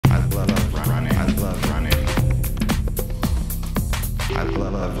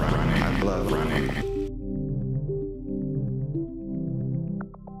love running. I love running.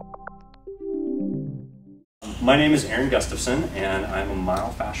 My name is Aaron Gustafson, and I'm a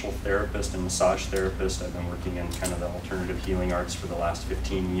myofascial therapist and massage therapist. I've been working in kind of the alternative healing arts for the last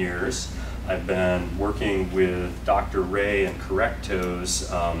 15 years. I've been working with Dr. Ray and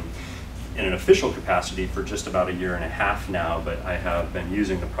Correctos in an official capacity for just about a year and a half now, but I have been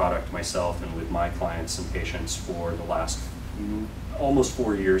using the product myself and with my clients and patients for the last almost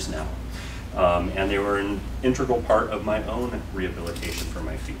 4 years now. And they were an integral part of my own rehabilitation for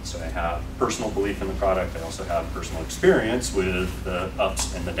my feet. So I have personal belief in the product. I also have personal experience with the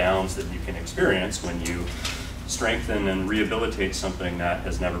ups and the downs that you can experience when you strengthen and rehabilitate something that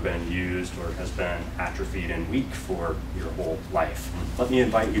has never been used or has been atrophied and weak for your whole life. Let me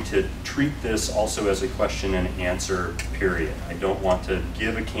invite you to treat this also as a question and answer period. I don't want to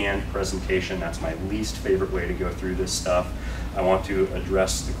give a canned presentation. That's my least favorite way to go through this stuff. I want to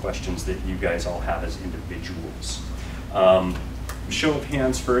address the questions that you guys all have as individuals. Show of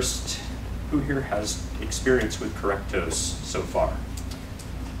hands first. Who here has experience with Correctos so far?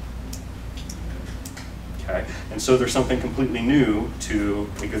 Okay, and so there's something completely new to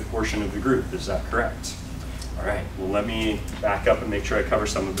a good portion of the group. Is that correct? All right, well, let me back up and make sure I cover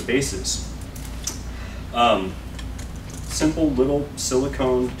some of the bases. Simple little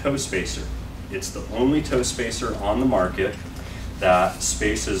silicone toe spacer. It's the only toe spacer on the market that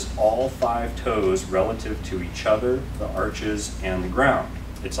spaces all 5 toes relative to each other, the arches, and the ground.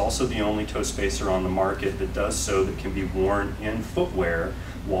 It's also the only toe spacer on the market that does so that can be worn in footwear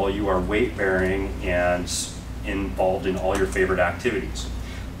while you are weight bearing and involved in all your favorite activities.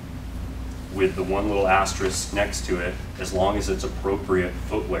 With the one little asterisk next to it, as long as it's appropriate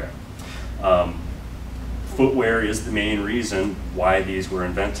footwear. Footwear is the main reason why these were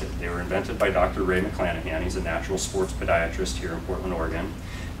invented. They were invented by Dr. Ray McClanahan. He's a natural sports podiatrist here in Portland, Oregon.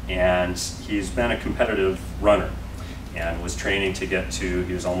 And he's been a competitive runner and was training to get to,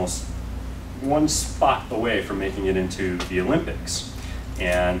 he was almost one spot away from making it into the Olympics.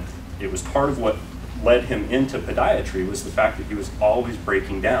 And it was part of what led him into podiatry was the fact that he was always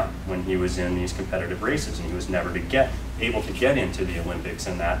breaking down when he was in these competitive races, and he was never able to get into the Olympics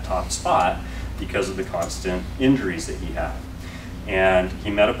in that top spot because of the constant injuries that he had. And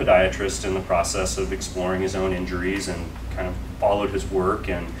he met a podiatrist in the process of exploring his own injuries and kind of followed his work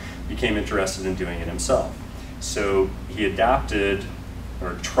and became interested in doing it himself. So he adapted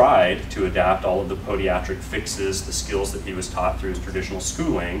or tried to adapt all of the podiatric fixes, the skills that he was taught through his traditional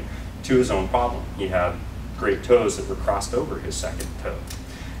schooling, to his own problem. He had great toes that were crossed over his second toe.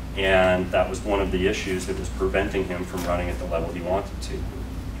 And that was one of the issues that was preventing him from running at the level he wanted to.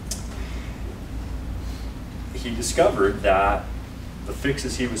 He discovered that the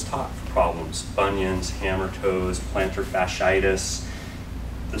fixes he was taught for problems, bunions, hammer toes, plantar fasciitis,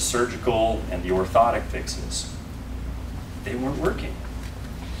 the surgical and the orthotic fixes, they weren't working.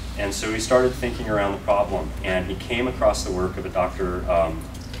 And so he started thinking around the problem, and he came across the work of a Dr.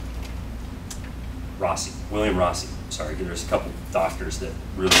 William Rossi. Sorry, there's a couple doctors that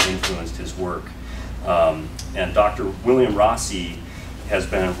really influenced his work. And Dr. William Rossi has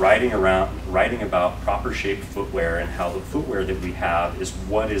been writing about proper shaped footwear and how the footwear that we have is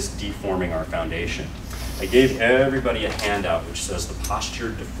what is deforming our foundation. I gave everybody a handout which says the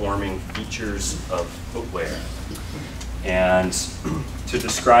posture deforming features of footwear. And to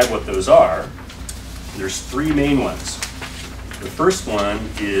describe what those are, there's 3 main ones. The first one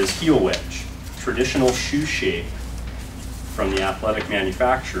is heel wedge. Traditional shoe shape from the athletic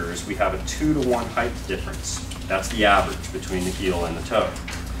manufacturers, we have a 2-to-1 height difference. That's the average between the heel and the toe.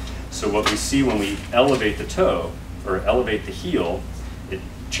 So what we see when we elevate the toe, or elevate the heel, it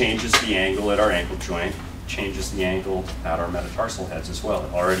changes the angle at our ankle joint, changes the angle at our metatarsal heads as well.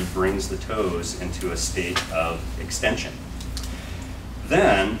 It already brings the toes into a state of extension.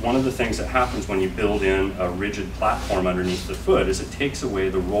 Then, one of the things that happens when you build in a rigid platform underneath the foot is it takes away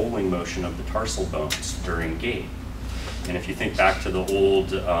the rolling motion of the tarsal bones during gait. And if you think back to the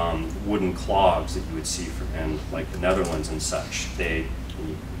old wooden clogs that you would see in like the Netherlands and such,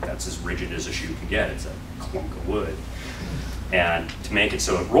 that's as rigid as a shoe can get. It's a clunk of wood. And to make it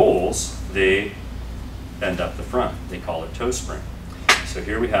so it rolls, they bend up the front. They call it toe spring. So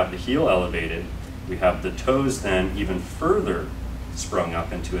here we have the heel elevated. We have the toes then even further sprung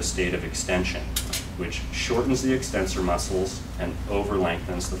up into a state of extension, which shortens the extensor muscles and over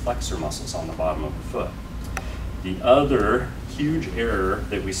lengthens the flexor muscles on the bottom of the foot. The other huge error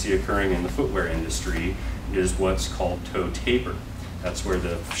that we see occurring in the footwear industry is what's called toe taper. That's where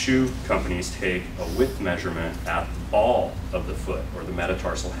the shoe companies take a width measurement at the ball of the foot or the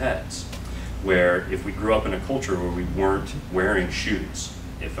metatarsal heads, where if we grew up in a culture where we weren't wearing shoes,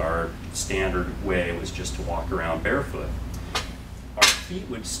 if our standard way was just to walk around barefoot, our feet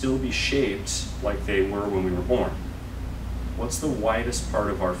would still be shaped like they were when we were born. What's the widest part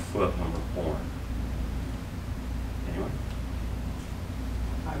of our foot when we're born? Anyone?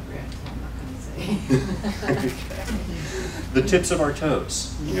 I've read, so I'm not going to say. The tips of our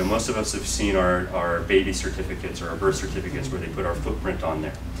toes. You know, most of us have seen our baby certificates or our birth certificates where they put our footprint on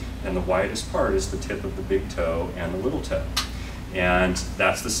there. And the widest part is the tip of the big toe and the little toe. And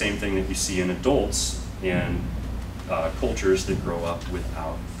that's the same thing that you see in adults in cultures that grow up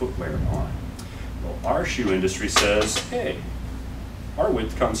without footwear on. Well, our shoe industry says, hey, our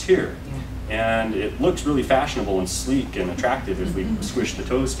width comes here. And it looks really fashionable and sleek and attractive if we squish the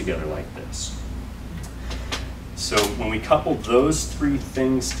toes together like this. So when we couple those three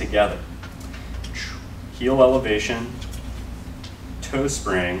things together, heel elevation, toe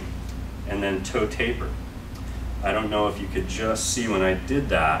spring, and then toe taper. I don't know if you could just see when I did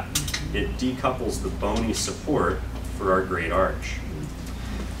that, it decouples the bony support for our great arch.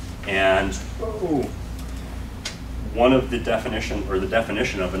 And one of the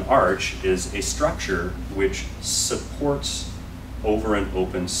definition of an arch is a structure which supports over an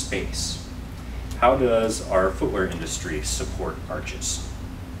open space. How does our footwear industry support arches?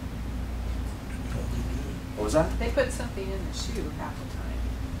 What was that? They put something in the shoe half the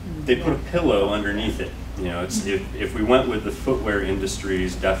time. They put a pillow underneath it. You know, it's, if we went with the footwear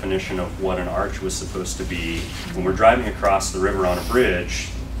industry's definition of what an arch was supposed to be, when we're driving across the river on a bridge,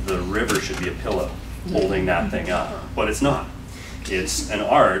 the river should be a pillow holding that thing up, but it's not. It's an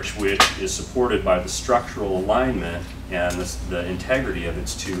arch which is supported by the structural alignment and the integrity of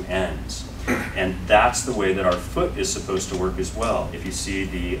its two ends. And that's the way that our foot is supposed to work as well. If you see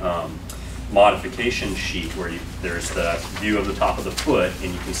the modification sheet where there's the view of the top of the foot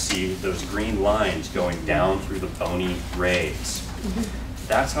and you can see those green lines going down through the bony rays.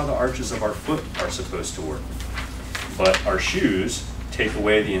 That's how the arches of our foot are supposed to work. But our shoes take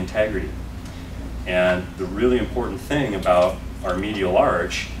away the integrity. And the really important thing about our medial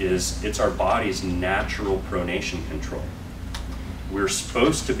arch is it's our body's natural pronation control. We're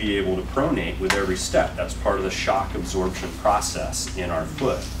supposed to be able to pronate with every step. That's part of the shock absorption process in our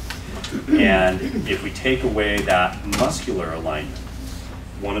foot. And if we take away that muscular alignment,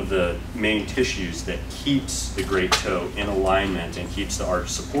 one of the main tissues that keeps the great toe in alignment and keeps the arch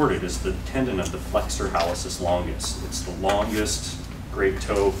supported is the tendon of the flexor hallucis longus. It's the longest great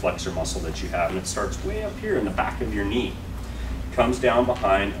toe flexor muscle that you have, and it starts way up here in the back of your knee. Comes down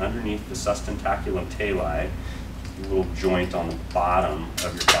behind, underneath the sustentaculum tali, a little joint on the bottom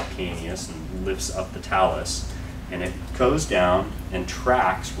of your calcaneus, and lifts up the talus, and it goes down and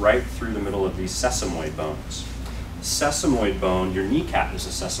tracks right through the middle of these sesamoid bones. Sesamoid bone, your kneecap is a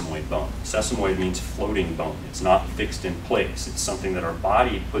sesamoid bone. Sesamoid means floating bone. It's not fixed in place. It's something that our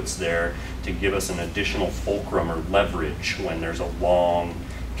body puts there to give us an additional fulcrum or leverage when there's a long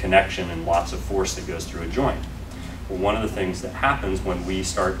connection and lots of force that goes through a joint. Well, one of the things that happens when we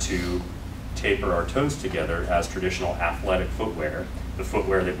start to taper our toes together as traditional athletic footwear, the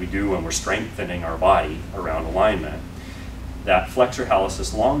footwear that we do when we're strengthening our body around alignment, that flexor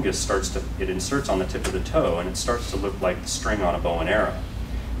hallucis longus it inserts on the tip of the toe and it starts to look like the string on a bow and arrow.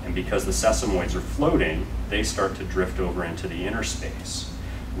 And because the sesamoids are floating, they start to drift over into the inner space,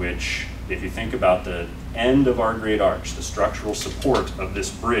 which, if you think about the end of our great arch, the structural support of this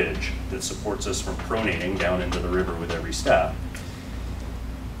bridge that supports us from pronating down into the river with every step,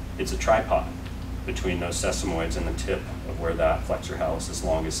 it's a tripod between those sesamoids and the tip of where that flexor hallucis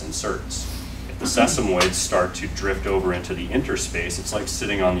longus inserts. If the sesamoids start to drift over into the interspace, it's like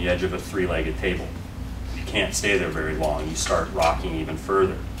sitting on the edge of a three-legged table. You can't stay there very long. You start rocking even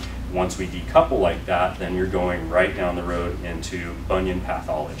further. Once we decouple like that, then you're going right down the road into bunion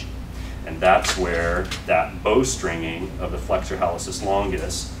pathology. And that's where that bowstringing of the flexor hallucis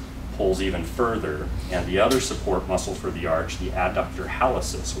longus pulls even further, and the other support muscle for the arch, the adductor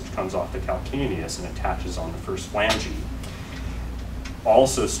hallucis, which comes off the calcaneus and attaches on the first phalange,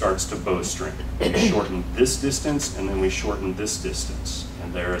 also starts to bowstring. We shorten this distance and then we shorten this distance,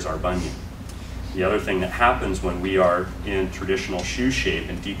 and there is our bunion. The other thing that happens when we are in traditional shoe shape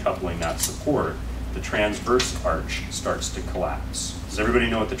and decoupling that support, the transverse arch starts to collapse. Does everybody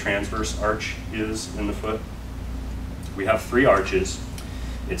know what the transverse arch is in the foot? We have three arches.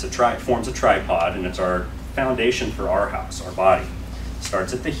 It forms a tripod, and it's our foundation for our house, our body. It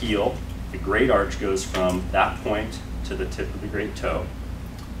starts at the heel. The great arch goes from that point to the tip of the great toe.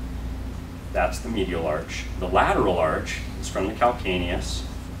 That's the medial arch. The lateral arch is from the calcaneus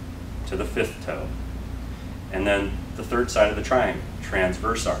to the fifth toe. And then the third side of the triangle,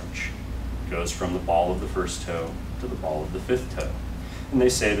 transverse arch, goes from the ball of the first toe to the ball of the fifth toe. And they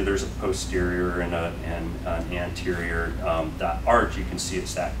say that there's a posterior and an anterior. That arch, you can see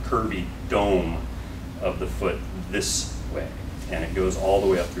it's that curvy dome of the foot this way, and it goes all the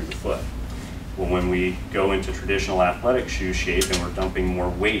way up through the foot. Well, when we go into traditional athletic shoe shape and we're dumping more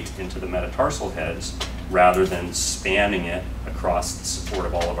weight into the metatarsal heads rather than spanning it across the support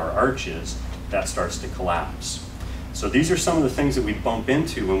of all of our arches, that starts to collapse. So these are some of the things that we bump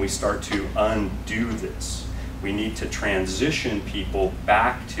into when we start to undo this. We need to transition people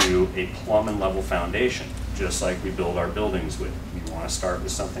back to a plumb and level foundation, just like we build our buildings with. We want to start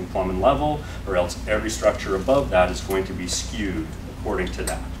with something plumb and level, or else every structure above that is going to be skewed according to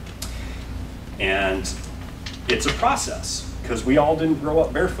that. And it's a process, because we all didn't grow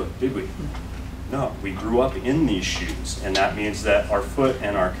up barefoot, did we? No, we grew up in these shoes, and that means that our foot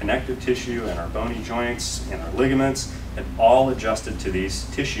and our connective tissue and our bony joints and our ligaments have all adjusted to these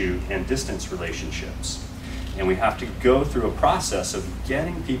tissue and distance relationships. And we have to go through a process of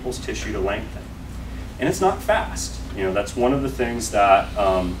getting people's tissue to lengthen. And it's not fast. You know, that's one of the things that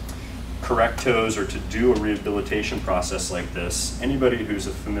correct toes, or to do a rehabilitation process like this, anybody who's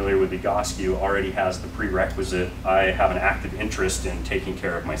familiar with Egoscue already has the prerequisite, I have an active interest in taking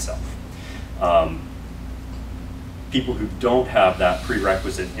care of myself. People who don't have that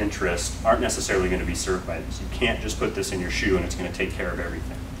prerequisite interest aren't necessarily going to be served by this. You can't just put this in your shoe and it's going to take care of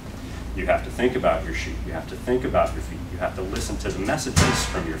everything. You have to think about your shoe. You have to think about your feet. You have to listen to the messages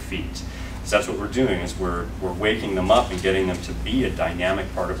from your feet. So that's what we're doing, is we're waking them up and getting them to be a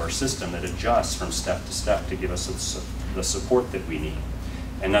dynamic part of our system that adjusts from step to step to give us the support that we need.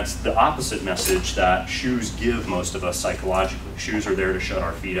 And that's the opposite message that shoes give most of us psychologically. Shoes are there to shut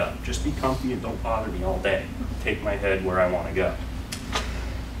our feet up. Just be comfy and don't bother me all day. Take my head where I want to go.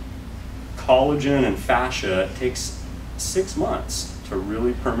 Collagen and fascia, it takes 6 months to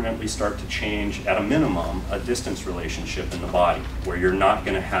really permanently start to change, at a minimum, a distance relationship in the body, where you're not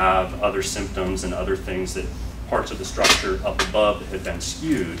going to have other symptoms and other things that parts of the structure up above that have been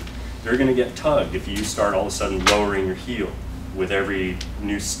skewed. They're going to get tugged if you start all of a sudden lowering your heel with every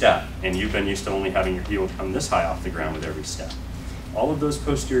new step, and you've been used to only having your heel come this high off the ground with every step. All of those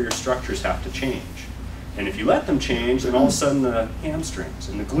posterior structures have to change. And if you let them change, then all of a sudden the hamstrings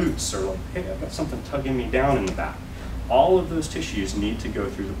and the glutes are like, hey, I've got something tugging me down in the back. All of those tissues need to go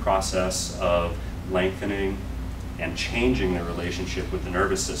through the process of lengthening and changing their relationship with the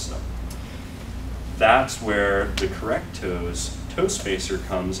nervous system. That's where the correct toes toe spacer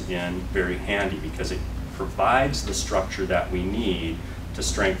comes in very handy, because it provides the structure that we need to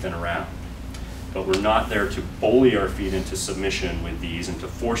strengthen around. But we're not there to bully our feet into submission with these and to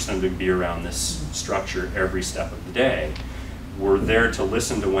force them to be around this structure every step of the day. We're there to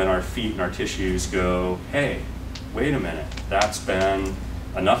listen to when our feet and our tissues go, hey, wait a minute, that's been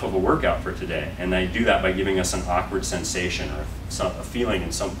enough of a workout for today. And they do that by giving us an awkward sensation or a feeling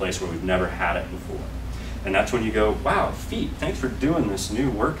in some place where we've never had it before. And that's when you go, wow, feet, thanks for doing this new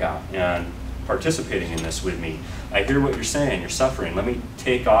workout and participating in this with me. I hear what you're saying, you're suffering. Let me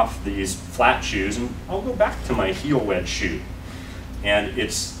take off these flat shoes and I'll go back to my heel wedge shoe. And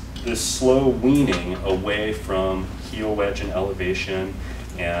it's this slow weaning away from heel wedge and elevation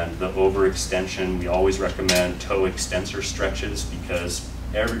and the overextension. We always recommend toe extensor stretches, because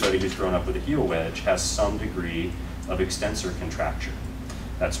everybody who's grown up with a heel wedge has some degree of extensor contracture.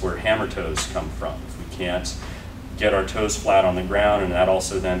 That's where hammer toes come from. If we can't get our toes flat on the ground, and that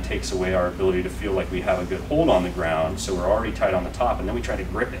also then takes away our ability to feel like we have a good hold on the ground, so we're already tight on the top, and then we try to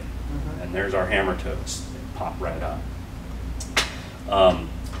grip it. And there's our hammer toes. They pop right up.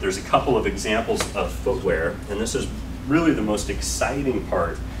 There's a couple of examples of footwear, and this is really the most exciting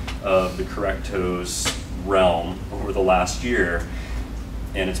part of the correct toes realm over the last year.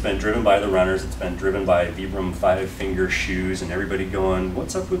 And it's been driven by the runners, it's been driven by Vibram 5-finger shoes, and everybody going,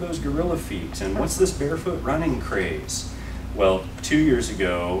 what's up with those gorilla feet? And what's this barefoot running craze? Well, 2 years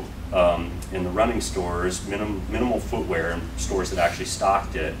ago, in the running stores, minimal footwear, and stores that actually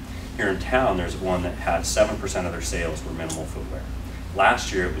stocked it, here in town, there's one that had 7% of their sales were minimal footwear.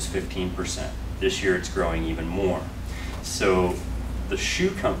 Last year, it was 15%. This year, it's growing even more. So the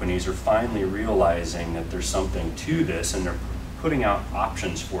shoe companies are finally realizing that there's something to this, and they're putting out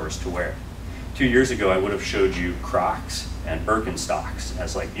options for us to wear. 2 years ago, I would have showed you Crocs and Birkenstocks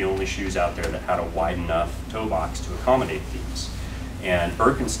as like the only shoes out there that had a wide enough toe box to accommodate these. And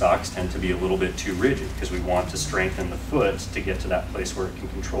Birkenstocks tend to be a little bit too rigid, because we want to strengthen the foot to get to that place where it can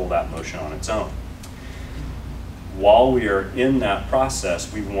control that motion on its own. While we are in that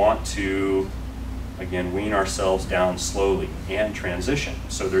process, we want to, again, wean ourselves down slowly and transition.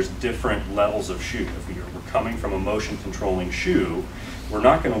 So there's different levels of shoe. If we're coming from a motion controlling shoe, we're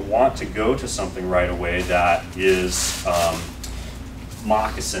not going to want to go to something right away that is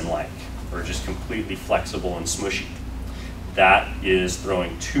moccasin-like, or just completely flexible and smushy. That is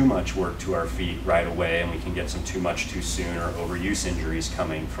throwing too much work to our feet right away, and we can get some too much too soon or overuse injuries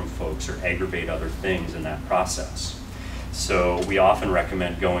coming from folks, or aggravate other things in that process. So we often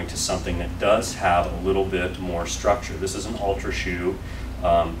recommend going to something that does have a little bit more structure. This is an ultra shoe,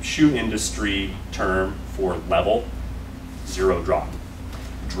 shoe industry term for level, zero drop.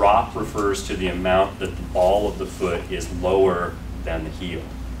 Drop refers to the amount that the ball of the foot is lower than the heel.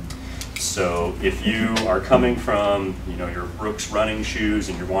 So if you are coming from, your Brooks running shoes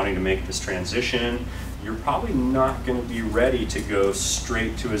and you're wanting to make this transition, you're probably not going to be ready to go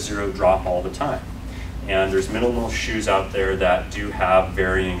straight to a zero drop all the time. And there's minimal shoes out there that do have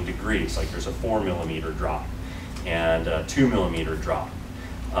varying degrees, like there's a 4mm drop and a 2mm drop.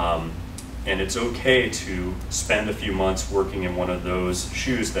 And it's okay to spend a few months working in one of those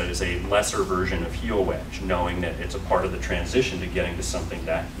shoes that is a lesser version of heel wedge, knowing that it's a part of the transition to getting to something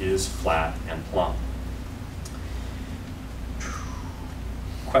that is flat and plumb.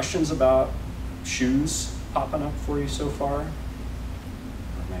 Questions about shoes popping up for you so far? Am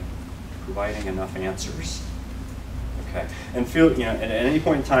I providing enough answers? Okay, and feel, at any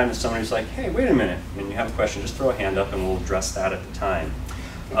point in time if somebody's like, hey, wait a minute, and you have a question, just throw a hand up and we'll address that at the time.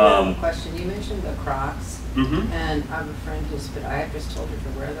 I have a question. You mentioned the Crocs, Mm-hmm. and I have a friend whose podiatrist told her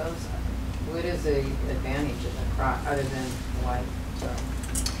to wear those. What is the advantage of the Croc other than white?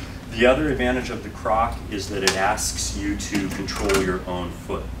 The other advantage of the Croc is that it asks you to control your own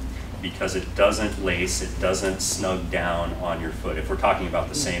foot, because it doesn't lace, it doesn't snug down on your foot. If we're talking about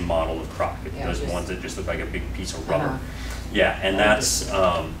the same model of Croc, those ones that just look like a big piece of rubber. Yeah, and that's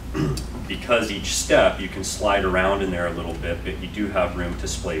because each step you can slide around in there a little bit, but you do have room to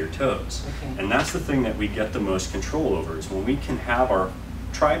splay your toes. Okay. And that's the thing that we get the most control over, is when we can have our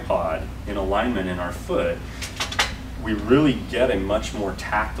tripod in alignment in our foot, we really get a much more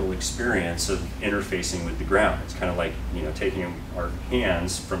tactile experience of interfacing with the ground. It's kind of like, taking our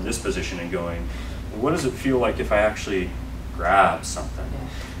hands from this position and going, well, what does it feel like if I actually grab something?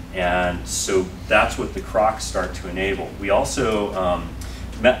 Yeah. And so that's what the Crocs start to enable. We also,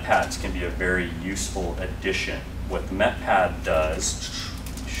 Met pads can be a very useful addition. What the Met pad does,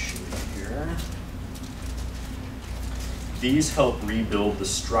 show you here, these help rebuild the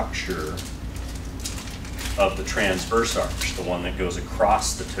structure of the transverse arch, the one that goes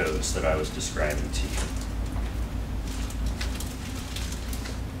across the toes that I was describing to you.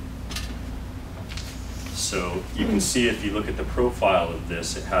 So you can see, if you look at the profile of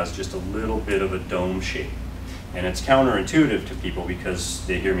this, it has just a little bit of a dome shape. And it's counterintuitive to people, because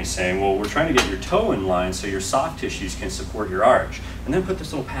they hear me saying, well, we're trying to get your toe in line so your soft tissues can support your arch. And then put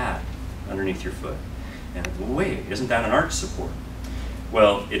this little pad underneath your foot. And well, wait, isn't that an arch support?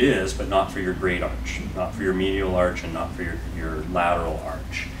 Well, it is, but not for your great arch, not for your medial arch, and not for your lateral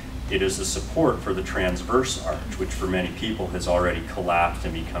arch. It is the support for the transverse arch, which for many people has already collapsed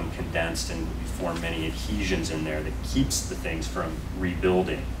and become condensed, and we form many adhesions in there that keeps the things from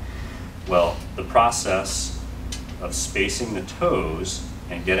rebuilding. Well, the process of spacing the toes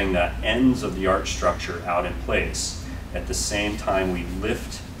and getting the ends of the arch structure out in place, at the same time we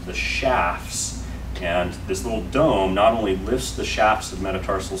lift the shafts. And this little dome not only lifts the shafts of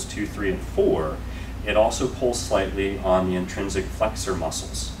metatarsals 2, 3, and 4, it also pulls slightly on the intrinsic flexor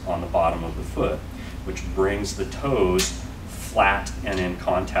muscles on the bottom of the foot, which brings the toes flat and in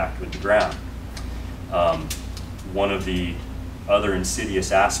contact with the ground. One of the other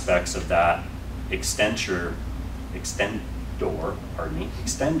insidious aspects of that extender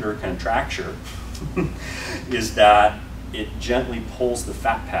contracture is that it gently pulls the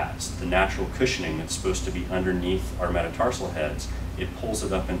fat pads, the natural cushioning that's supposed to be underneath our metatarsal heads, it pulls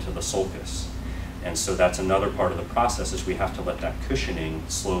it up into the sulcus. And so that's another part of the process, is we have to let that cushioning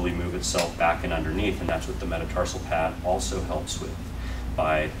slowly move itself back and underneath, and that's what the metatarsal pad also helps with,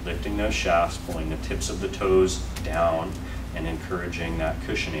 by lifting those shafts, pulling the tips of the toes down, and encouraging that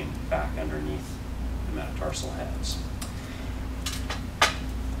cushioning back underneath the metatarsal heads.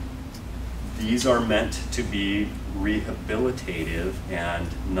 These are meant to be rehabilitative and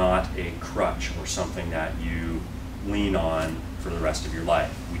not a crutch or something that you lean on for the rest of your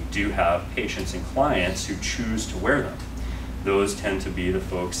life. We do have patients and clients who choose to wear them. Those tend to be the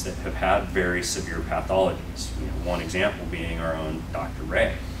folks that have had very severe pathologies. One example being our own Dr.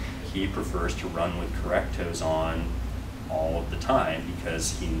 Ray. He prefers to run with correct toes on all of the time,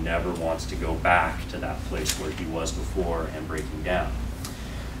 because he never wants to go back to that place where he was before and breaking down.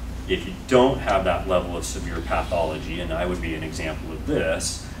 If you don't have that level of severe pathology, and I would be an example of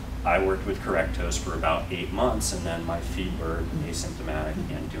this, I worked with correct toes for about 8 months, and then my feet were asymptomatic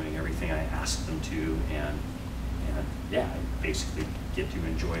and doing everything I asked them to, and And yeah, I basically get to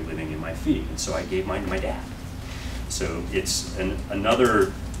enjoy living in my feet. And so I gave mine to my dad. So it's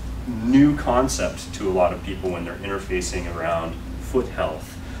another new concept to a lot of people when they're interfacing around foot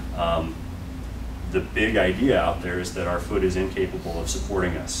health. The big idea out there is that our foot is incapable of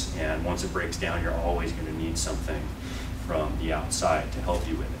supporting us, and once it breaks down, you're always going to need something from the outside to help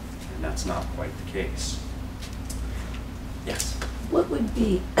you with it, and that's not quite the case. Yes? What would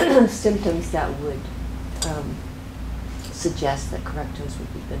be symptoms that would suggest that correct toes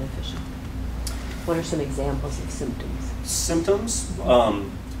would be beneficial? What are some examples of symptoms? Symptoms?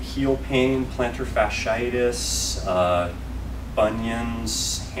 Heel pain, plantar fasciitis,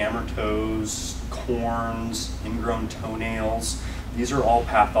 bunions, hammer toes, corns, ingrown toenails. These are all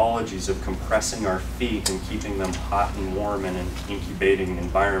pathologies of compressing our feet and keeping them hot and warm in an incubating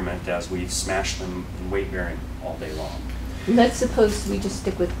environment as we smash them in weight bearing all day long. Let's suppose we just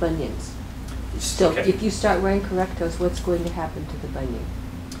stick with bunions. So Okay. if you start wearing correct toes, what's going to happen to the bunion?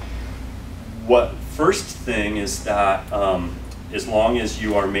 What first thing is that as long as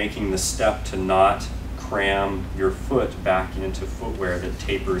you are making the step to not cram your foot back into footwear that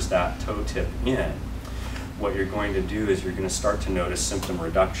tapers that toe tip in, what you're going to do is you're going to start to notice symptom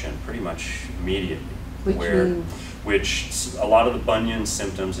reduction pretty much immediately. Which means? Which a lot of the bunion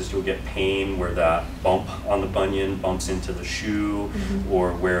symptoms is you'll get pain where that bump on the bunion bumps into the shoe,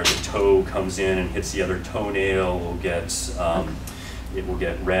 or where the toe comes in and hits the other toenail. Will get it will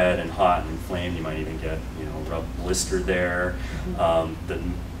get red and hot and inflamed. You might even get a rub blister there. The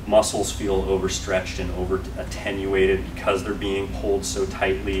muscles feel overstretched and over attenuated because they're being pulled so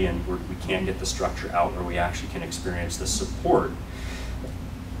tightly, and we can't get the structure out where we actually can experience the support.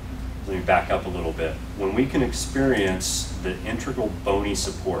 Let me back up a little bit. When we can experience the integral bony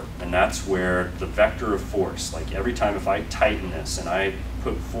support, and that's where the vector of force, like every time if I tighten this and I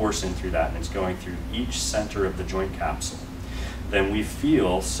put force in through that and it's going through each center of the joint capsule, then we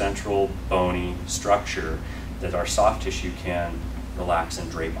feel central bony structure that our soft tissue can relax and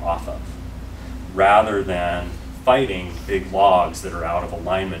drape off of, rather than fighting big logs that are out of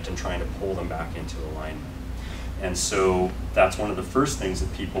alignment and trying to pull them back into alignment. And so that's one of the first things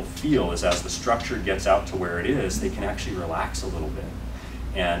that people feel is as the structure gets out to where it is, they can actually relax a little bit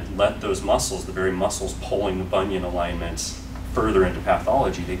and let those muscles, the very muscles pulling the bunion alignments further into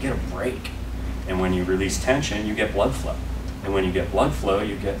pathology, they get a break. And when you release tension, you get blood flow. And when you get blood flow,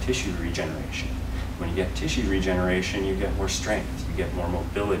 you get tissue regeneration. When you get tissue regeneration, you get more strength, you get more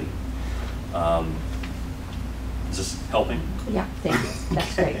mobility. Is this helping? Yeah, thank you.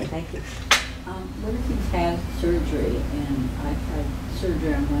 That's Okay. great, thank you. What if you've had surgery, and I've had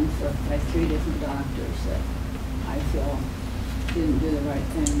surgery on one foot by 3 different doctors that I feel didn't do the right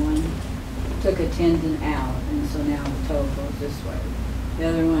thing. One took a tendon out, and so now the toe goes this way. The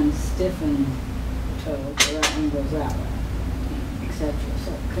other one stiffened the toe, so that one goes that way, etc.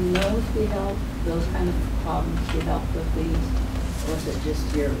 So can those be helped, those kind of problems be helped with these? Or is it just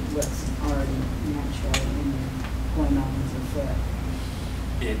what's already naturally in there going on with the foot?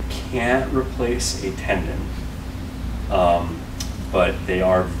 It can't replace a tendon, but they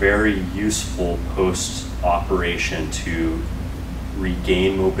are very useful post-operation to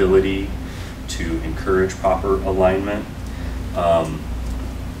regain mobility, to encourage proper alignment.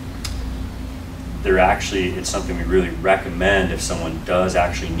 It's something we really recommend if someone does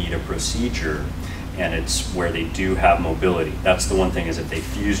actually need a procedure and it's where they do have mobility. That's the one thing, is if they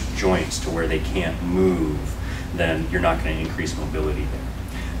fuse joints to where they can't move, then you're not going to increase mobility there.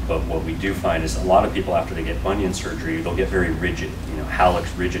 But what we do find is a lot of people, after they get bunion surgery, they'll get very rigid. Hallux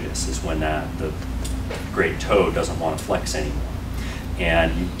rigidus is when the great toe doesn't want to flex anymore.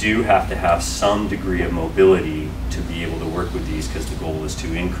 And you do have to have some degree of mobility to be able to work with these, because the goal is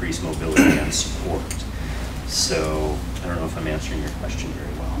to increase mobility and support. So I don't know if I'm answering your question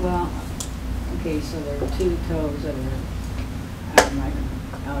very well. Well, okay, so there are 2 toes that are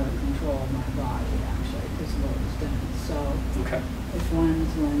out of control of my body, actually, because of what was done. So Okay. if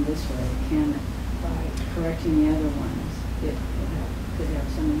one's going this way, can it, by correcting the other ones, it could have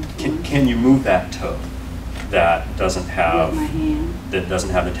some influence? Can you move that toe that doesn't have With my hand? that doesn't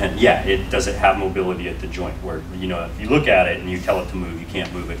have the tendon? Yeah, it doesn't have mobility at the joint, where if you look at it and you tell it to move, you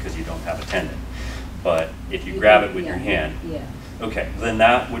can't move it because you don't have a tendon. But if you grab it with your hand, Yeah. okay, then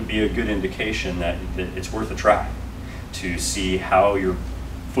that would be a good indication that it's worth a try to see how your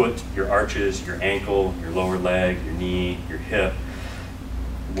foot, your arches, your ankle, your lower leg, your knee, your hip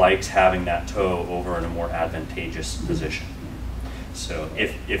likes having that toe over in a more advantageous position. So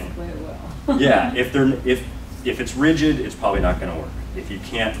if Very well. yeah, if it's rigid, it's probably not going to work. If you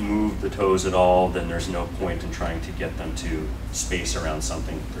can't move the toes at all, then there's no point in trying to get them to space around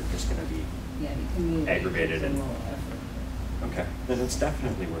something. They're just going to be Yeah, you can really aggravated use a and little effort. okay, then it's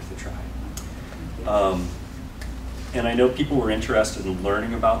definitely worth a try. And I know people were interested in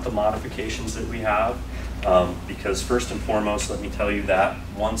learning about the modifications that we have, because first and foremost, let me tell you that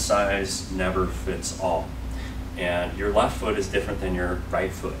one size never fits all. And your left foot is different than your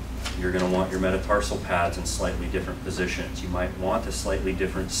right foot. You're going to want your metatarsal pads in slightly different positions. You might want a slightly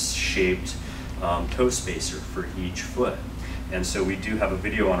different shaped toe spacer for each foot. And so we do have a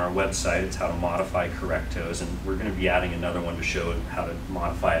video on our website. It's how to modify correct toes, and we're going to be adding another one to show how to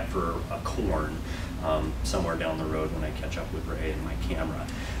modify it for a corn somewhere down the road when I catch up with Ray and my camera.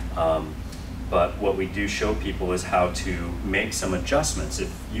 But what we do show people is how to make some adjustments.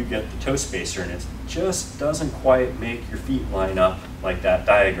 If you get the toe spacer and it just doesn't quite make your feet line up like that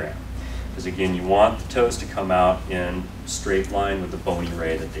diagram, because again, you want the toes to come out in straight line with the bony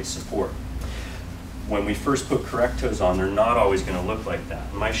ray that they support. When we first put correct toes on, they're not always going to look like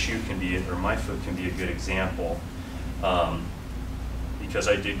that. My shoe can be, or my foot can be a good example, because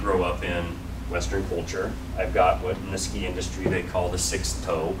I did grow up in Western culture. I've got what in the ski industry they call the sixth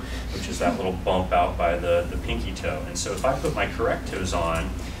toe, which is that little bump out by the pinky toe. And so if I put my correct toes on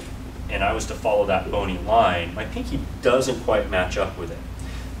and I was to follow that bony line, my pinky doesn't quite match up with it.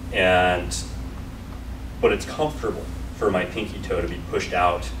 But it's comfortable for my pinky toe to be pushed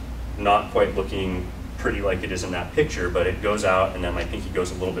out, not quite looking pretty like it is in that picture, but it goes out and then my pinky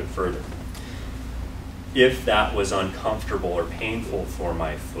goes a little bit further. If that was uncomfortable or painful for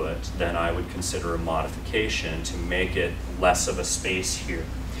my foot, then I would consider a modification to make it less of a space here.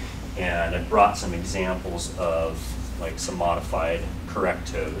 And I brought some examples of like some modified correct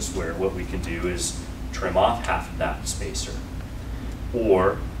toes where what we can do is trim off half of that spacer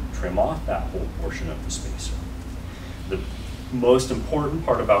or trim off that whole portion of the spacer. The most important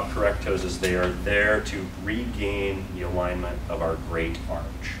part about correct toes is they are there to regain the alignment of our great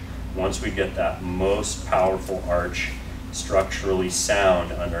arch. Once we get that most powerful arch structurally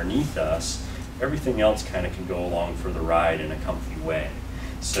sound underneath us, everything else kind of can go along for the ride in a comfy way.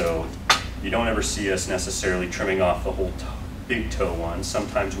 So you don't ever see us necessarily trimming off the whole big toe one.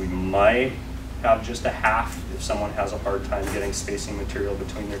 Sometimes we might have just a half if someone has a hard time getting spacing material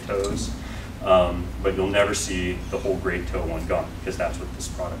between their toes. But you'll never see the whole great toe one gone, because that's what this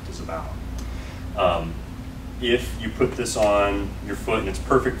product is about. If you put this on your foot and it's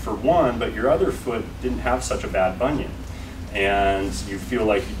perfect for one, but your other foot didn't have such a bad bunion, and you feel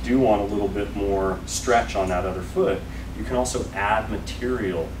like you do want a little bit more stretch on that other foot, you can also add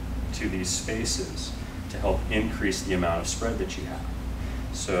material to these spaces to help increase the amount of spread that you have.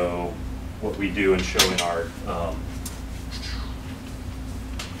 So what we do and show in our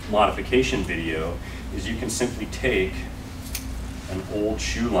modification video is you can simply take an old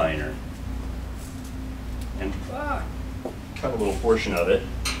shoe liner and cut a little portion of it,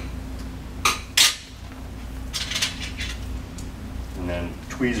 and then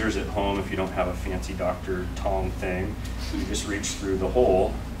tweezers at home, if you don't have a fancy Dr. Tong thing, you just reach through the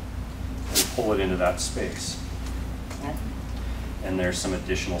hole and pull it into that space. And there's some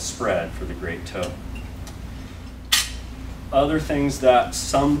additional spread for the great toe. Other things that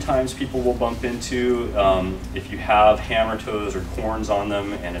sometimes people will bump into, if you have hammer toes or corns on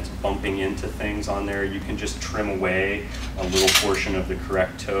them and it's bumping into things on there, you can just trim away a little portion of the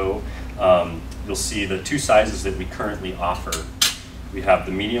correct toe. You'll see the two sizes that we currently offer. We have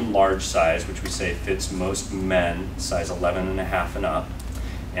the medium large size, which we say fits most men, size 11.5 and up.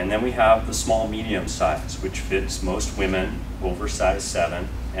 And then we have the small medium size, which fits most women over size 7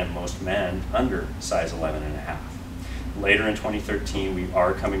 and most men under size 11.5. Later in 2013, we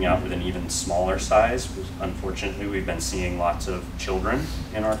are coming out with an even smaller size. Unfortunately, we've been seeing lots of children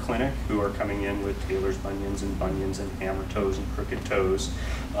in our clinic who are coming in with Taylor's bunions and hammer toes and crooked toes,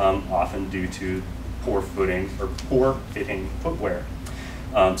 often due to poor footing or poor fitting footwear.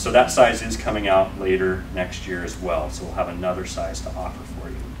 So that size is coming out later next year as well. So we'll have another size to offer for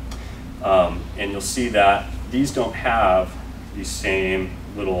you. And you'll see that these don't have these same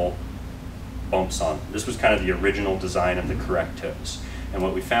little bumps on. This was kind of the original design of the correct toes. And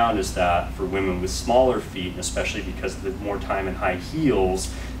what we found is that for women with smaller feet, and especially because of the more time in high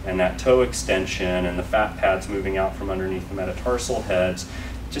heels and that toe extension and the fat pads moving out from underneath the metatarsal heads,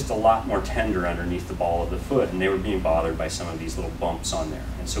 just a lot more tender underneath the ball of the foot, and they were being bothered by some of these little bumps on there.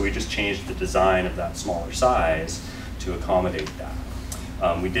 And so we just changed the design of that smaller size to accommodate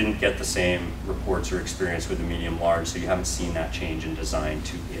that. We didn't get the same reports or experience with the medium large, so you haven't seen that change in design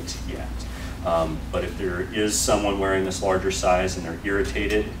to it yet. But if there is someone wearing this larger size and they're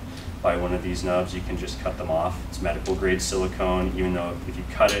irritated by one of these nubs, you can just cut them off. It's medical grade silicone. Even though if you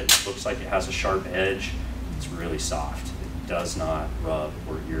cut it, it looks like it has a sharp edge, it's really soft. It does not rub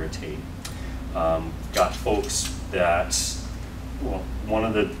or irritate. Got folks that, well, one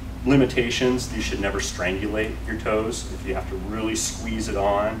of the limitations, you should never strangulate your toes. If you have to really squeeze it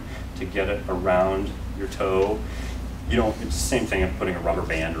on to get it around your toe, it's the same thing of putting a rubber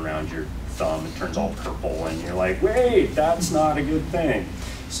band around your thumb. It turns all purple and you're like, wait, that's not a good thing.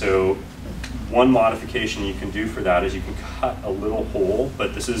 So one modification you can do for that is you can cut a little hole,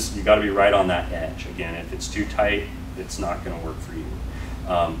 but you got to be right on that edge. Again, if it's too tight, it's not going to work for you.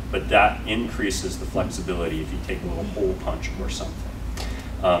 But that increases the flexibility if you take a little hole punch or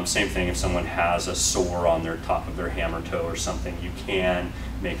something. Same thing if someone has a sore on their top of their hammer toe or something, you can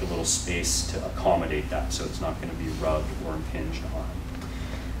make a little space to accommodate that so it's not going to be rubbed or impinged on.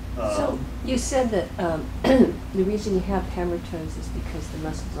 So you said that the reason you have hammer toes is because the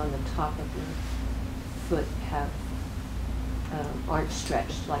muscles on the top of your foot aren't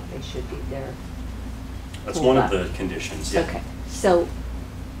stretched like they should be. That's one of the conditions. Yeah. Okay, so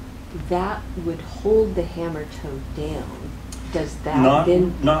that would hold the hammer toe down. Does that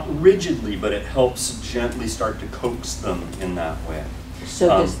not rigidly, but it helps gently start to coax them in that way. So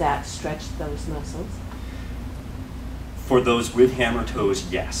does that stretch those muscles? For those with hammer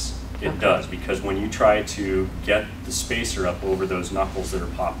toes, yes, it does, because when you try to get the spacer up over those knuckles that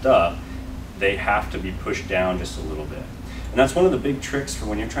are popped up, they have to be pushed down just a little bit. And that's one of the big tricks for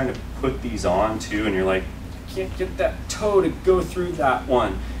when you're trying to put these on too, and you're like, I can't get that toe to go through that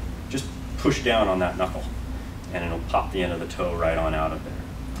one. Just push down on that knuckle, and it'll pop the end of the toe right on out of there.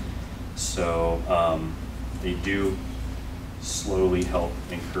 So they do slowly help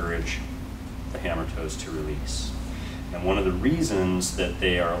encourage the hammer toes to release. And one of the reasons that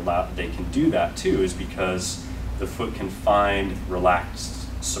they can do that too is because the foot can find relaxed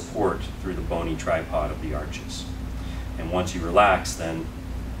support through the bony tripod of the arches. And once you relax, then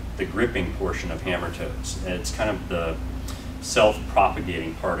the gripping portion of hammer toes, it's kind of the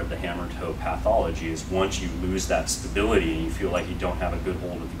self-propagating part of the hammer toe pathology, is once you lose that stability and you feel like you don't have a good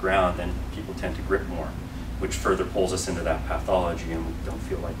hold of the ground, then people tend to grip more, which further pulls us into that pathology and we don't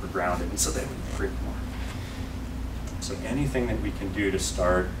feel like we're grounded, and so then we grip more. So anything that we can do to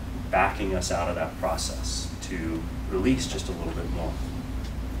start backing us out of that process, to release just a little bit more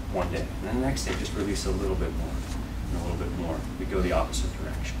one day, and then the next day just release a little bit more, and a little bit more. We go the opposite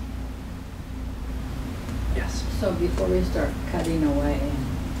direction. Yes? So before we start cutting away, and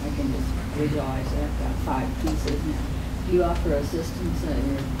I can just visualize that I've got 5 pieces now, do you offer assistance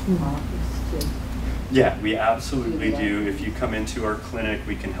at your office too? Yeah, we absolutely do. If you come into our clinic,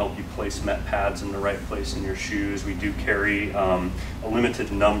 we can help you place met pads in the right place in your shoes. We do carry a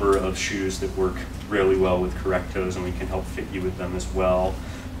limited number of shoes that work really well with correct toes, and we can help fit you with them as well.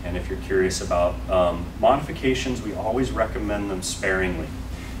 And if you're curious about modifications, we always recommend them sparingly.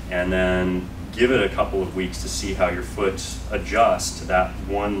 And then give it a couple of weeks to see how your foot adjusts to that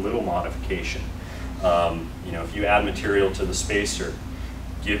one little modification. If you add material to the spacer,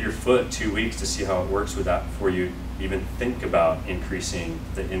 give your foot 2 weeks to see how it works with that before you even think about increasing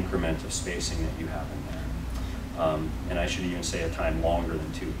the increment of spacing that you have in there. And I should even say a time longer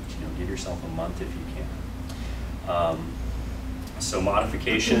than 2 weeks. Give yourself a month if you can. So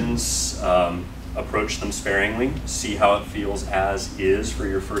modifications, approach them sparingly, see how it feels as is for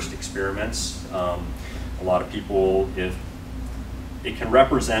your first experiments. A lot of people, if it can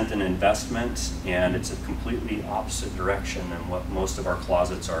represent an investment, and it's a completely opposite direction than what most of our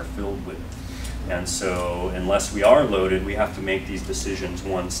closets are filled with. And so unless we are loaded, we have to make these decisions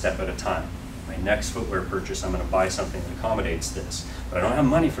one step at a time. My next footwear purchase, I'm going to buy something that accommodates this. But I don't have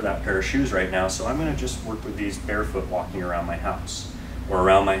money for that pair of shoes right now, so I'm going to just work with these barefoot walking around my house, or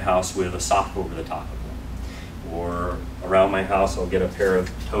around my house with a sock over the top of them. Or around my house, I'll get a pair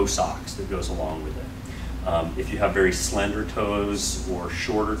of toe socks that goes along with it. If you have very slender toes or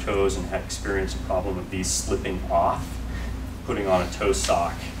shorter toes and experience a problem of these slipping off, putting on a toe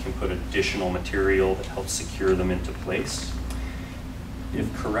sock can put additional material that helps secure them into place.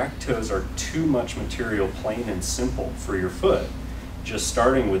 If correct toes are too much material, plain and simple, for your foot, just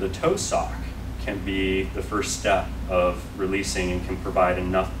starting with a toe sock can be the first step of releasing and can provide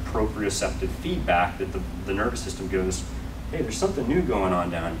enough proprioceptive feedback that the nervous system goes, hey, there's something new going on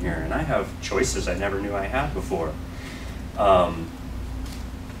down here, and I have choices I never knew I had before. And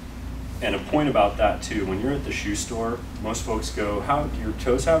a point about that too, when you're at the shoe store, most folks go, how do your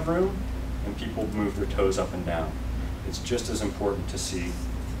toes have room? And people move their toes up and down. It's just as important to see,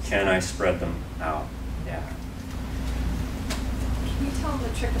 can I spread them out? Yeah. Can you tell them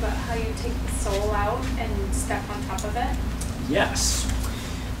the trick about how you take the sole out and step on top of it? Yes.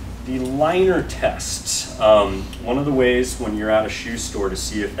 The liner test. One of the ways when you're at a shoe store to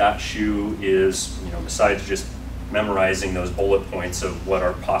see if that shoe is, besides just memorizing those bullet points of what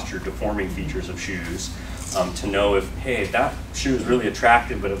are posture deforming features of shoes, to know if, hey, that shoe is really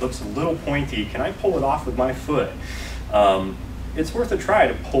attractive, but it looks a little pointy, can I pull it off with my foot? It's worth a try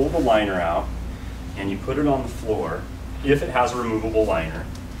to pull the liner out, and you put it on the floor, if it has a removable liner,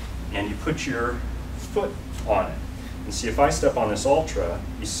 and you put your foot on it. And see, if I step on this Ultra,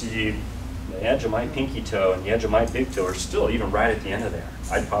 you see the edge of my pinky toe and the edge of my big toe are still even right at the end of there.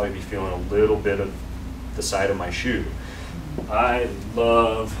 I'd probably be feeling a little bit of the side of my shoe. I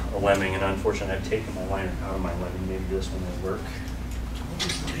love a Lemming, and unfortunately I've taken my liner out of my Lemming. Maybe this one will work. What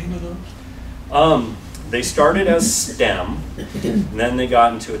was the name of those? They started as Stem, and then they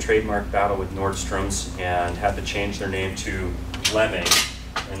got into a trademark battle with Nordstrom's and had to change their name to Lemming.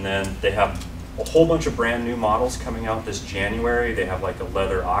 And then they have a whole bunch of brand new models coming out this January. They have like a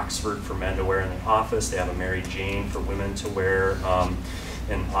leather Oxford for men to wear in the office. They have a Mary Jane for women to wear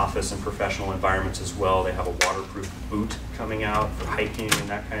in office and professional environments as well. They have a waterproof boot coming out for hiking and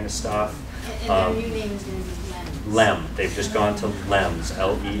that kind of stuff. And their new name is going to be Lems. Lem. They've just gone to Lems,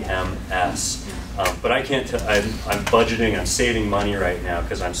 L-E-M-S. But I can't tell, I'm budgeting, I'm saving money right now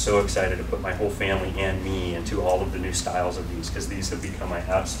because I'm so excited to put my whole family and me into all of the new styles of these, because these have become my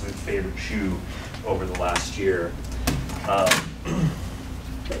absolute favorite shoe over the last year. But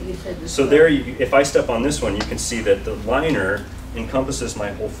you said this So there, if I step on this one, you can see that the liner encompasses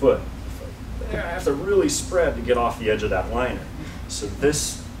my whole foot. I have to really spread to get off the edge of that liner. So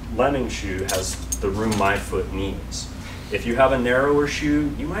this Lemming shoe has the room my foot needs. If you have a narrower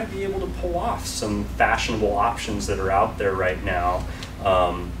shoe, you might be able to pull off some fashionable options that are out there right now.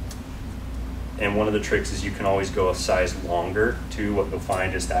 And one of the tricks is you can always go a size longer too. What you'll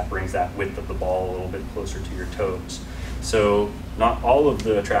find is that brings that width of the ball a little bit closer to your toes. So not all of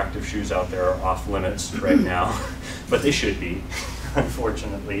the attractive shoes out there are off limits right now, but they should be,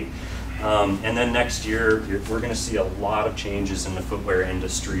 unfortunately. And then next year, we're going to see a lot of changes in the footwear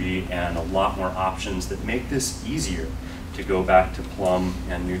industry and a lot more options that make this easier to go back to plumb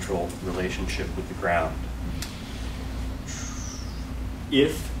and neutral relationship with the ground.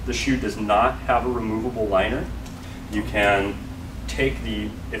 If the shoe does not have a removable liner, you can take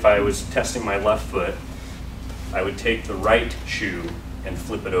if I was testing my left foot, I would take the right shoe and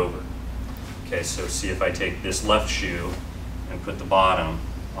flip it over. Okay, so see if I take this left shoe and put the bottom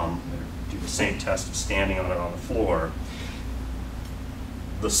on, do the same test of standing on it on the floor.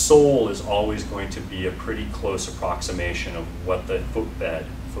 The sole is always going to be a pretty close approximation of what the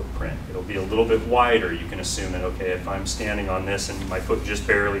footprint. It'll be a little bit wider. You can assume that, okay, if I'm standing on this and my foot just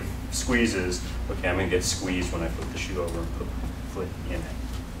barely squeezes, okay, I'm going to get squeezed when I flip the shoe over and put my foot in it.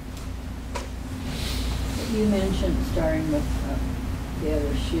 You mentioned starting with the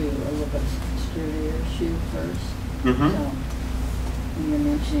other shoe, a little bit sturdier shoe first. Mm-hmm. So when you're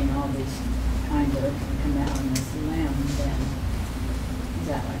mentioning all these kinds that can come out in this Lem, then is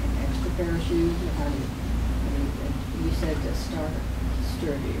that like an extra pair of shoes? Or how do you said to start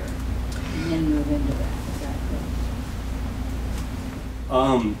sturdier and then move into that. Is that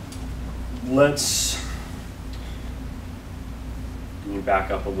correct? Let's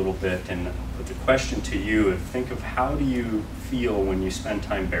back up a little bit and put the question to you. Think of how do you feel when you spend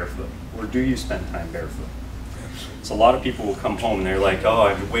time barefoot, or do you spend time barefoot? So a lot of people will come home and they're like, oh,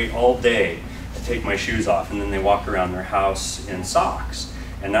 I have to wait all day to take my shoes off, and then they walk around their house in socks,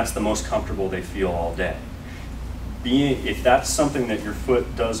 and that's the most comfortable they feel all day. If that's something that your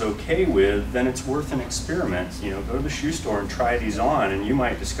foot does okay with, then it's worth an experiment. You know, go to the shoe store and try these on, and you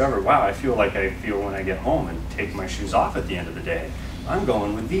might discover, wow, I feel like I feel when I get home and take my shoes off at the end of the day. I'm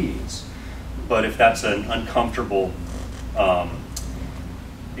going with these. But if that's an uncomfortable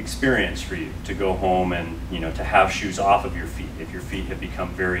experience for you to go home and, you know, to have shoes off of your feet, if your feet have become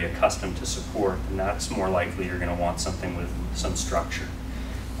very accustomed to support, then that's more likely you're going to want something with some structure.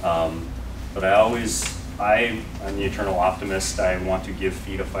 But I'm the eternal optimist. I want to give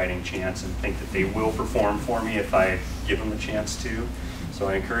feet a fighting chance and think that they will perform for me if I give them the chance to. So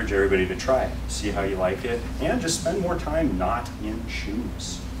I encourage everybody to try it, see how you like it, and just spend more time not in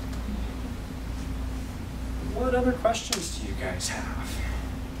shoes. What other questions do you guys have?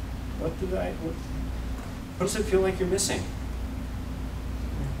 What does it feel like you're missing?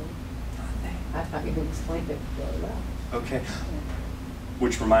 I thought you explained it really well. Okay.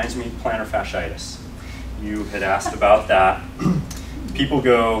 Which reminds me, plantar fasciitis. You had asked about that. People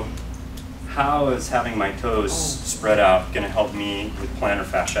go, how is having my toes spread out going to help me with plantar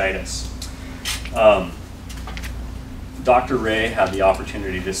fasciitis? Dr. Ray had the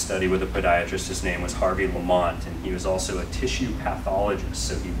opportunity to study with a podiatrist. His name was Harvey Lamont, and he was also a tissue pathologist.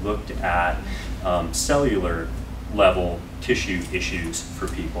 So he looked at cellular level tissue issues for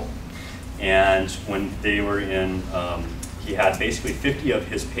people. And when they were in, he had basically 50 of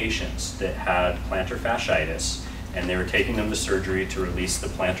his patients that had plantar fasciitis, and they were taking them to surgery to release the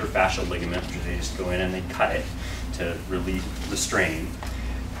plantar fascial ligament, which they just go in and they cut it to relieve the strain.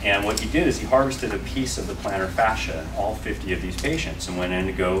 And what he did is he harvested a piece of the plantar fascia, all 50 of these patients, and went in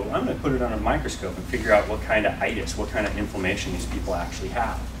to go, I'm going to put it under a microscope and figure out what kind of itis, what kind of inflammation these people actually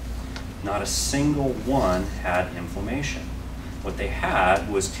have. Not a single one had inflammation. What they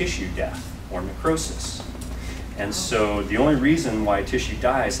had was tissue death or necrosis. And so the only reason why tissue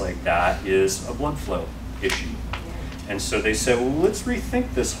dies like that is a blood flow issue. And so they said, well, let's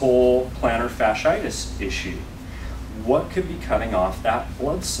rethink this whole plantar fasciitis issue. What could be cutting off that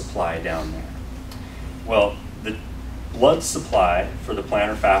blood supply down there? Well, the blood supply for the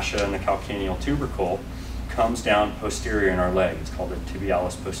plantar fascia and the calcaneal tubercle comes down posterior in our leg. It's called the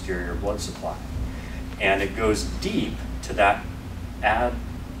tibialis posterior blood supply. And it goes deep to that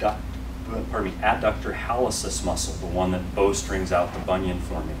adductor hallucis muscle, the one that bowstrings out the bunion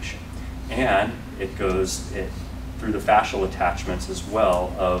formation. And it goes through the fascial attachments as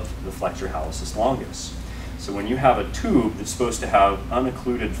well of the flexor hallucis longus. So when you have a tube that's supposed to have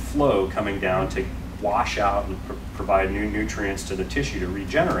unoccluded flow coming down to wash out and provide new nutrients to the tissue to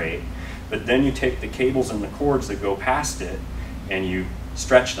regenerate, but then you take the cables and the cords that go past it and you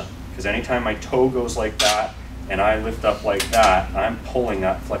stretch them. Because anytime my toe goes like that and I lift up like that, I'm pulling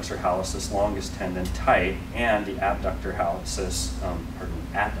that flexor hallucis longus tendon tight and the adductor hallucis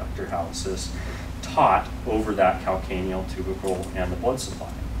taut over that calcaneal tubercle and the blood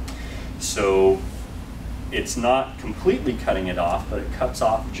supply. So it's not completely cutting it off, but it cuts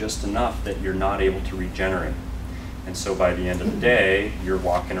off just enough that you're not able to regenerate. And so by the end of the day, you're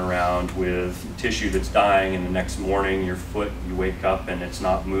walking around with tissue that's dying, and the next morning your foot, you wake up and it's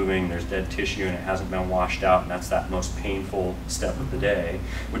not moving, there's dead tissue and it hasn't been washed out, and that's that most painful step of the day,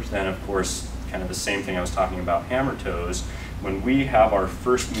 which then of course, kind of the same thing I was talking about hammer toes, when we have our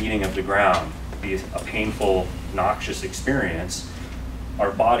first meeting of the ground, be a painful, noxious experience,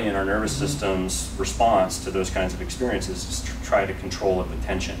 our body and our nervous system's response to those kinds of experiences is to try to control of the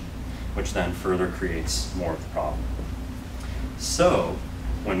tension, which then further creates more of the problem. So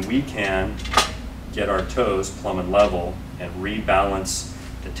when we can get our toes plumb and level and rebalance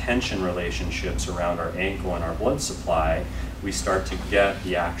the tension relationships around our ankle and our blood supply, we start to get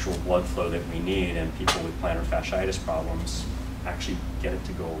the actual blood flow that we need, and people with plantar fasciitis problems actually get it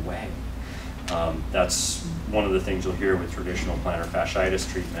to go away. That's one of the things you'll hear with traditional plantar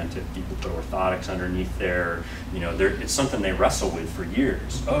fasciitis treatment. If people put orthotics underneath there, it's something they wrestle with for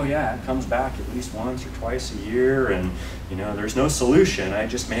years. Oh yeah, it comes back at least once or twice a year, and there's no solution. I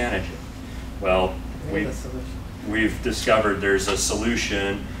just manage it. Well, we've discovered there's a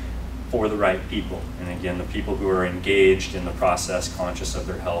solution for the right people. And again, the people who are engaged in the process, conscious of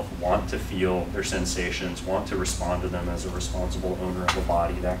their health, want to feel their sensations, want to respond to them as a responsible owner of the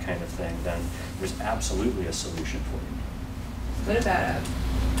body, that kind of thing, then there's absolutely a solution for you. What about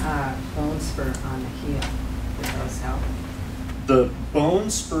a bone spur on the heel? Does those help? The bone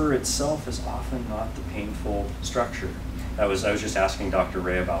spur itself is often not the painful structure. I was just asking Dr.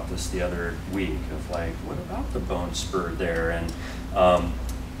 Ray about this the other week, of like, what about the bone spur there? And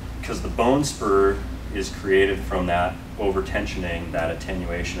because the bone spur is created from that over-tensioning, that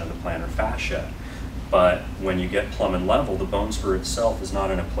attenuation of the plantar fascia. But when you get plumb and level, the bone spur itself is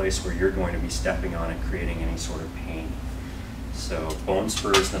not in a place where you're going to be stepping on it, creating any sort of pain. So bone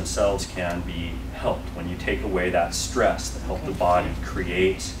spurs themselves can be helped when you take away that stress that helped the body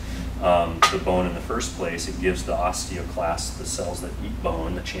create the bone in the first place. It gives the osteoclasts, the cells that eat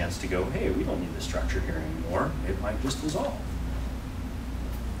bone, the chance to go, hey, we don't need this structure here anymore. It might just dissolve.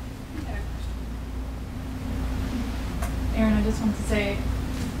 Aaron, I just wanted to say,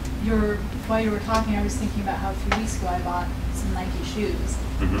 while you were talking, I was thinking about how a few weeks ago I bought some Nike shoes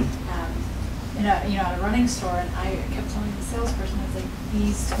at a running store, and I kept telling the salesperson, I was like,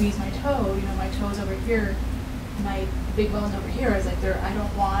 these squeeze my toe, my toe's over here, my big bone's over here. I was like, I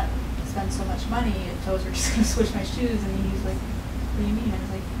don't want to spend so much money if toes are just going to squish my shoes. And he was like, what do you mean? I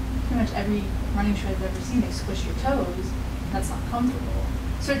was like, pretty much every running shoe I've ever seen, they squish your toes, and that's not comfortable.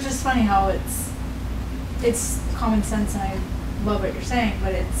 So it's just funny how it's common sense, and I love what you're saying,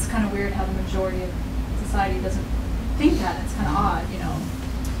 but it's kind of weird how the majority of society doesn't think that. It's kind of odd,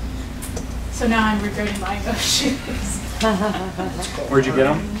 So now I'm regretting buying those shoes. Where'd you get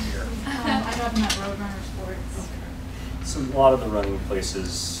them? I got them at Roadrunner Sports. So a lot of the running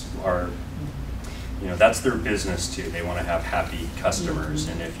places are, that's their business too. They want to have happy customers,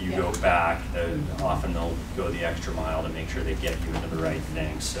 and if you go back, often they'll go the extra mile to make sure they get you into the right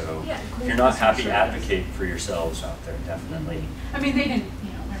thing. So if you're not happy, advocate for yourselves out there, definitely. I mean, they didn't,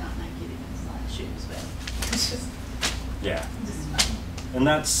 they're not Nike, they didn't just, Yeah. just fun. And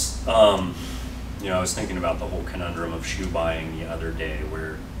that's, you know, I was thinking about the whole conundrum of shoe buying the other day,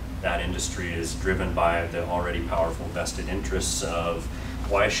 where that industry is driven by the already powerful vested interests of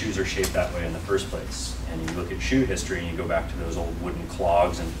why shoes are shaped that way in the first place. And you look at shoe history and you go back to those old wooden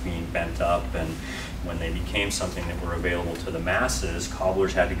clogs and being bent up, and when they became something that were available to the masses,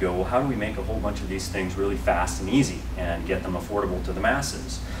 cobblers had to go, well, how do we make a whole bunch of these things really fast and easy and get them affordable to the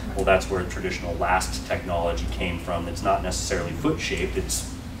masses? Well, that's where traditional last technology came from. It's not necessarily foot shaped,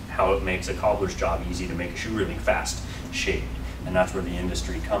 it's how it makes a cobbler's job easy to make a shoe really fast shaped. And that's where the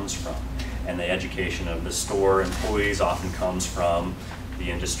industry comes from. And the education of the store employees often comes from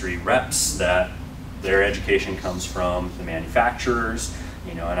the industry reps, that their education comes from the manufacturers,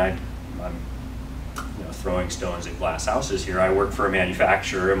 you know, and I'm you know, throwing stones at glass houses here. I work for a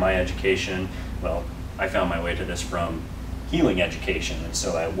manufacturer, and my education, well, I found my way to this from healing education, and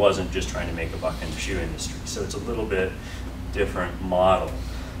so I wasn't just trying to make a buck in the shoe industry. So it's a little bit different model.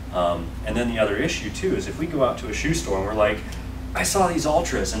 And then the other issue too is if we go out to a shoe store and we're like, I saw these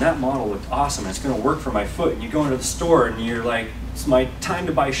Ultras and that model looked awesome and it's going to work for my foot, and you go into the store and you're like, it's my time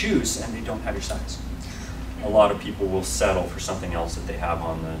to buy shoes, and they don't have your size. A lot of people will settle for something else that they have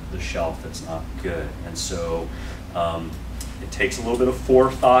on the shelf that's not good. And so it takes a little bit of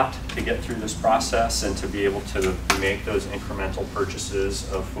forethought to get through this process and to be able to make those incremental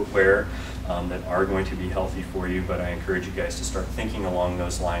purchases of footwear that are going to be healthy for you. But I encourage you guys to start thinking along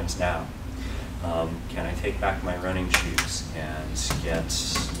those lines now. Can I take back my running shoes and get,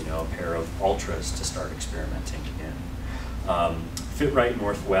 you know, a pair of Ultras to start experimenting in? Fit Right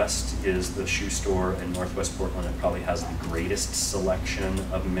Northwest is the shoe store in Northwest Portland that probably has the greatest selection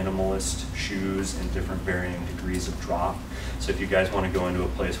of minimalist shoes in different varying degrees of drop. So if you guys want to go into a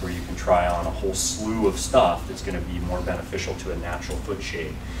place where you can try on a whole slew of stuff that's going to be more beneficial to a natural foot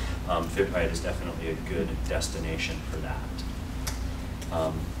shape, Fit Right is definitely a good destination for that.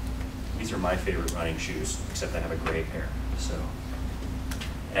 These are my favorite running shoes, except I have a gray pair. So,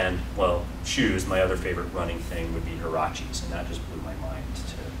 and well, shoes, my other favorite running thing would be Hirachis, and that just blew my mind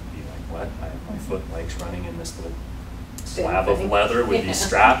to be like, what? My foot likes running in this little slab of leather with these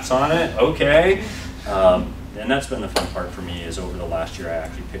straps on it? Okay. And that's been the fun part for me, is over the last year I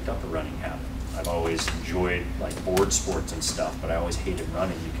actually picked up a running habit. I've always enjoyed like board sports and stuff, but I always hated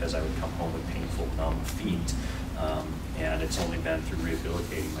running because I would come home with painful, numb feet. And it's only been through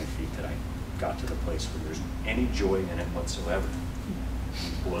rehabilitating my feet that I got to the place where there's any joy in it whatsoever.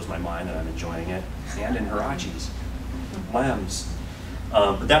 It blows my mind that I'm enjoying it, and in Hirachis, Lems.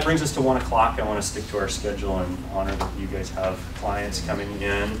 But that brings us to 1 o'clock. I want to stick to our schedule and honor that you guys have clients coming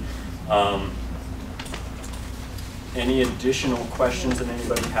in. Any additional questions that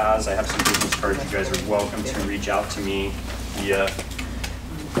anybody has? I have some business cards. You guys are welcome to reach out to me via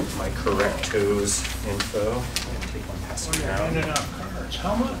my Correctos info. Take one, pass it around. Handing out cards.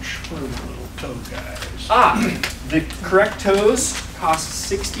 How much for the little toe guys? The Correctos cost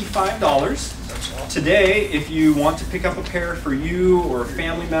 $65. That's all. Today, if you want to pick up a pair for you or a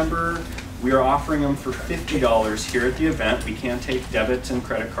family member, we are offering them for $50 here at the event. We can take debit and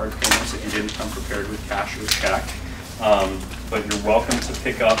credit card payments if you didn't come prepared with cash or check. But you're welcome to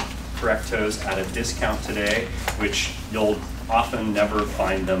pick up Correctos at a discount today, which you'll often never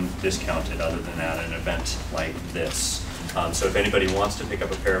find them discounted other than at an event like this. So if anybody wants to pick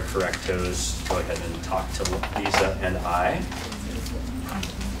up a pair of Correctos, go ahead and talk to Lisa and I.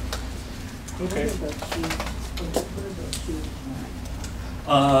 Okay.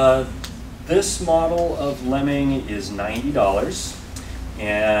 This model of Lemming is $90,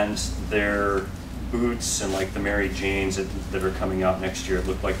 and their boots and like the Mary Janes that are coming out next year, it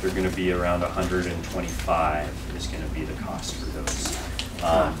look like they're going to be around $125 is going to be the cost for those.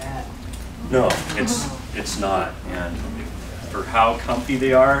 Not bad. No, it's not. And for how comfy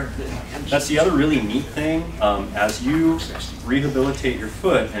they are, that's the other really neat thing. As you rehabilitate your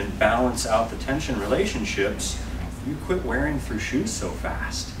foot and balance out the tension relationships, you quit wearing through shoes so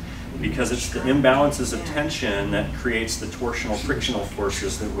fast. Because it's the imbalances of tension that creates the torsional frictional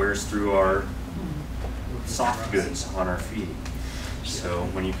forces that wears through our soft goods on our feet. So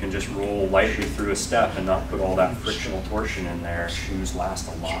when you can just roll lightly through a step and not put all that frictional torsion in there, shoes last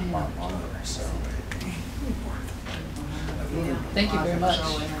a lot longer. So Thank you very much.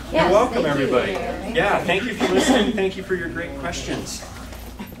 you're welcome, everybody. Yeah, thank you for listening. Thank you for your great questions.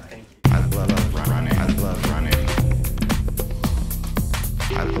 Thank you. I love running. I love running.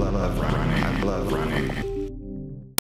 I love running. I love running.